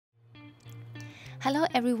Hello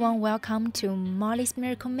everyone, welcome to Molly's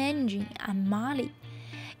Miracle Mandarin. I'm Molly.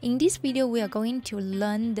 In this video, we are going to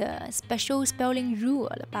learn the special spelling rule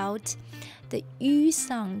about the ü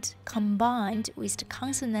sound combined with the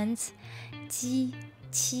consonants ji,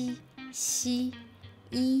 qi, xi,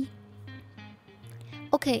 yi.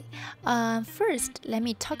 Okay, first let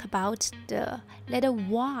me talk about the letter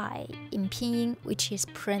Y in Pinyin, which is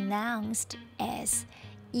pronounced as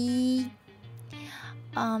yi.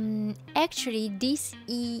 Actually, this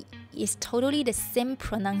E is totally the same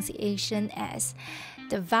pronunciation as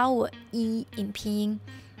the vowel E in Pinyin,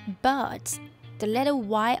 but the letter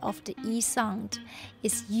Y of the E sound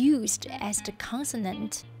is used as the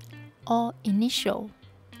consonant or initial,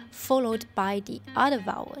 followed by the other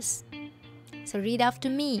vowels. So read after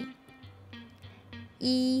me.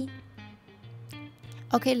 E.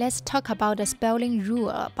 Okay, let's talk about the spelling rule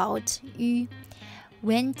about ü.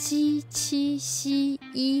 When ji, qi, xi,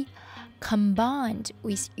 yi combined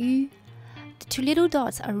with ü, the two little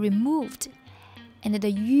dots are removed, and the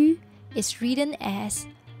ü is written as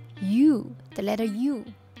u, the letter u.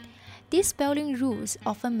 These spelling rules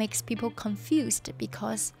often makes people confused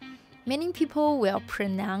because many people will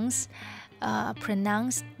pronounce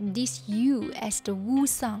this u as the wu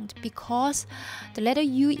sound because the letter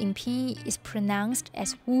u in Pinyin is pronounced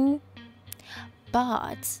as wu,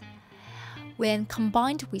 but when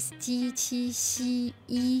combined with ji, qi, xi,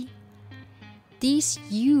 yi, this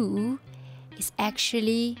u is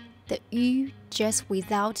actually the ü just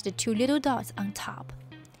without the two little dots on top.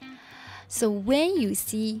 So when you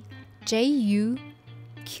see ju,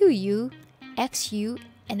 qu, xu,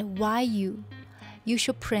 and yu, you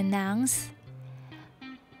should pronounce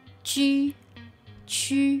ju,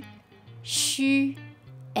 qu, xu,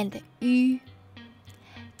 and ü.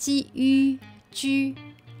 ji, ü, ju,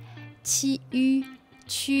 qi, ü,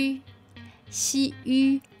 qu, xi,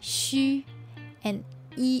 ü, xu, and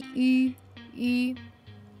yi, ü, yu.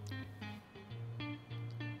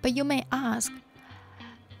 But you may ask,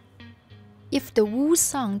 if the wu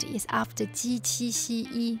sound is after ji, qi, xi,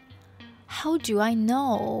 yi, how do I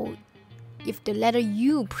know if the letter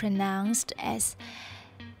u pronounced as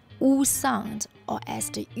wu sound or as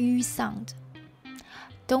the ü sound?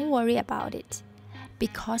 Don't worry about it,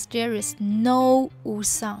 because there is no wu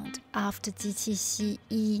sound after ji, qi, xi,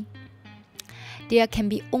 yi. There can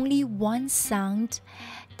be only one sound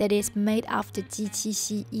that is made after ji, qi,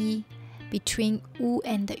 xi, yi between u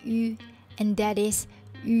and the ü, and that is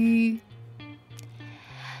ü.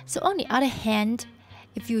 So on the other hand,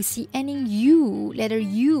 if you see any letter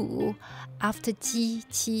u after ji,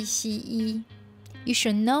 qi, xi, yi, you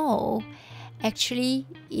should know actually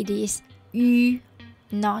it is ü,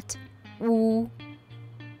 not wu.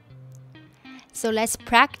 So let's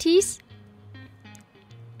practice.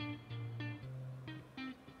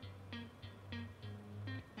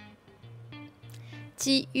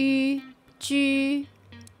 Ji, ü, ju,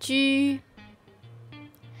 ju.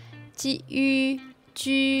 Ji, ü,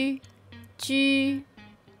 ju, ju.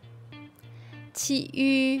 Qi,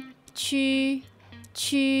 ü, qu,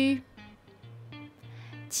 qu.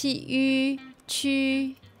 Qi, ü,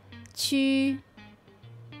 qu, qu.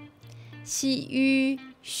 Xi, ü,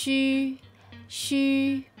 xu,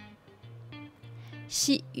 xu.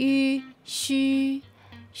 Xi, ü, xu,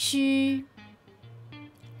 xu.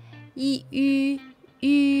 Yi, ü,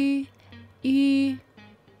 ü, ü.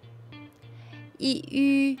 Yi,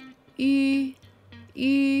 ü, ü,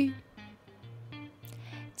 ü.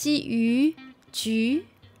 Ji, ü, ju,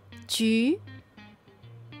 ju.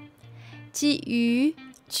 Ji, ü,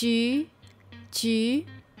 ju, ju.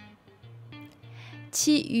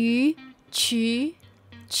 Qi, ü, qu,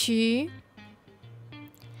 qu.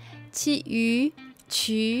 Qi, ü,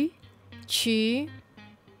 qu, qu.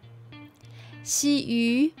 Xi,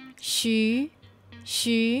 ü, xu,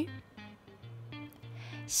 xu.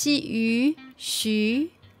 Xi, ü, xu,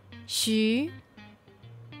 xu.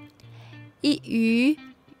 Yi, ü,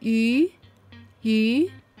 ü, ü.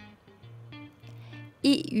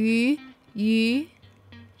 Yi, ü, ü,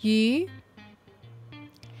 ü.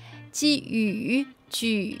 Ji, ü,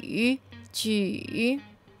 ju, ju.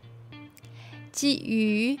 Ji,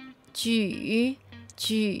 ü, ju,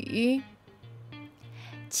 ju.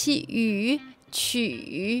 Qi, ü, qu,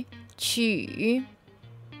 qu.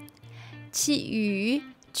 Qi, ü,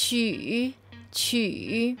 qu, qu.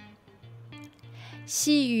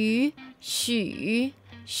 Xi, ü, xu,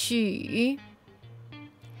 xu.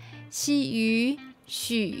 Xi, ü,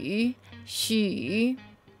 xu, xu.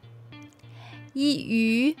 Yi,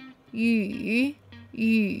 ü, ü,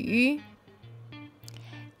 ü.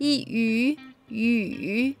 Yi, ü,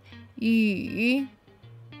 ü, ü.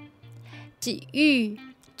 句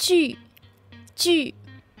句句，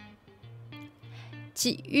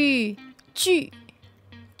几欲句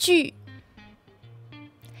句，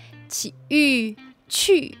几欲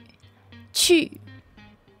去去，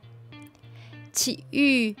几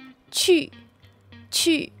欲去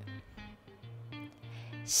去，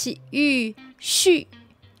喜欲续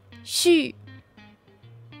续，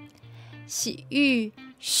喜欲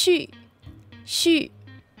续续，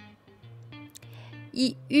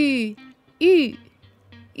一欲欲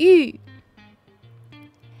欲，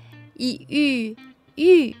一欲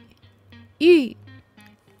欲欲。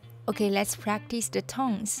Okay, let's practice the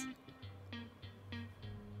tones.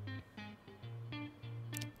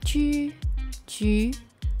 居举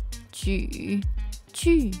举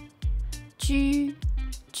句，居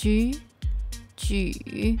举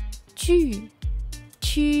举句，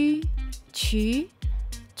曲曲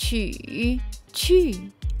曲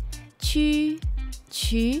去，曲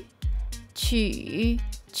曲曲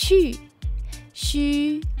去，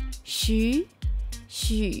虚虚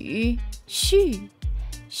许续，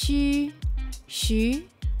虚虚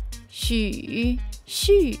许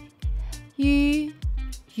续，予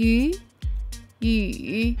予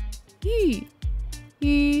语欲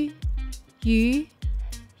予予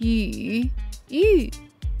语欲，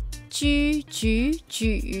居举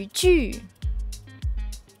举句，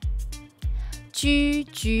居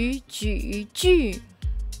举举句，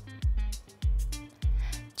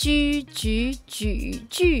居举举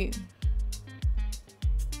句，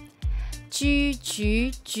居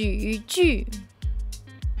举举句，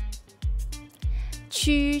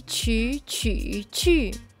曲曲曲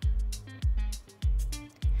去，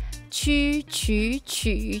曲曲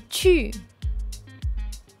曲去，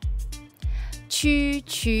曲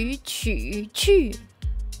曲曲去，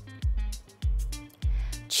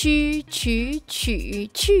曲曲曲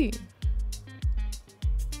去，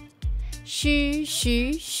虚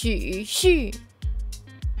虚许续，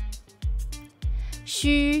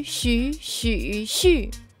虚虚许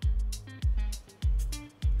续，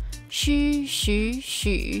虚虚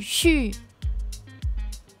许续，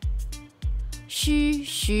虚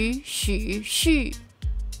虚许续，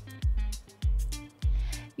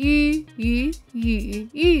予予语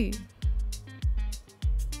欲，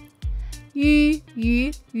予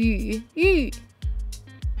予语欲，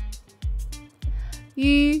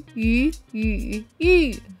予予语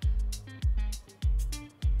欲，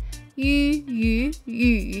予予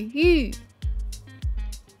语欲。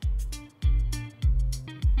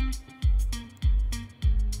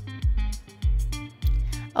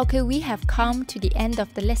Okay, we have come to the end of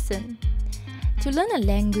the lesson. To learn a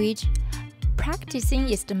language, practicing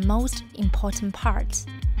is the most important part.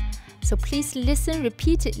 So please listen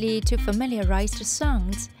repeatedly to familiarize the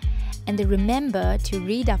sounds, and remember to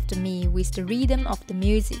read after me with the rhythm of the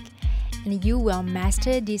music, and you will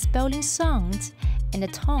master the spelling sounds and the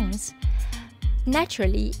tones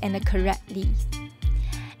naturally and correctly.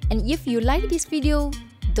 And if you like this video,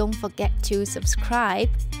 don't forget to subscribe.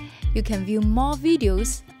 You can view more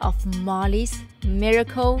videos of Molly's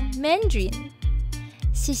Miracle Mandarin.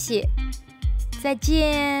 谢谢，再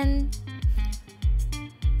见。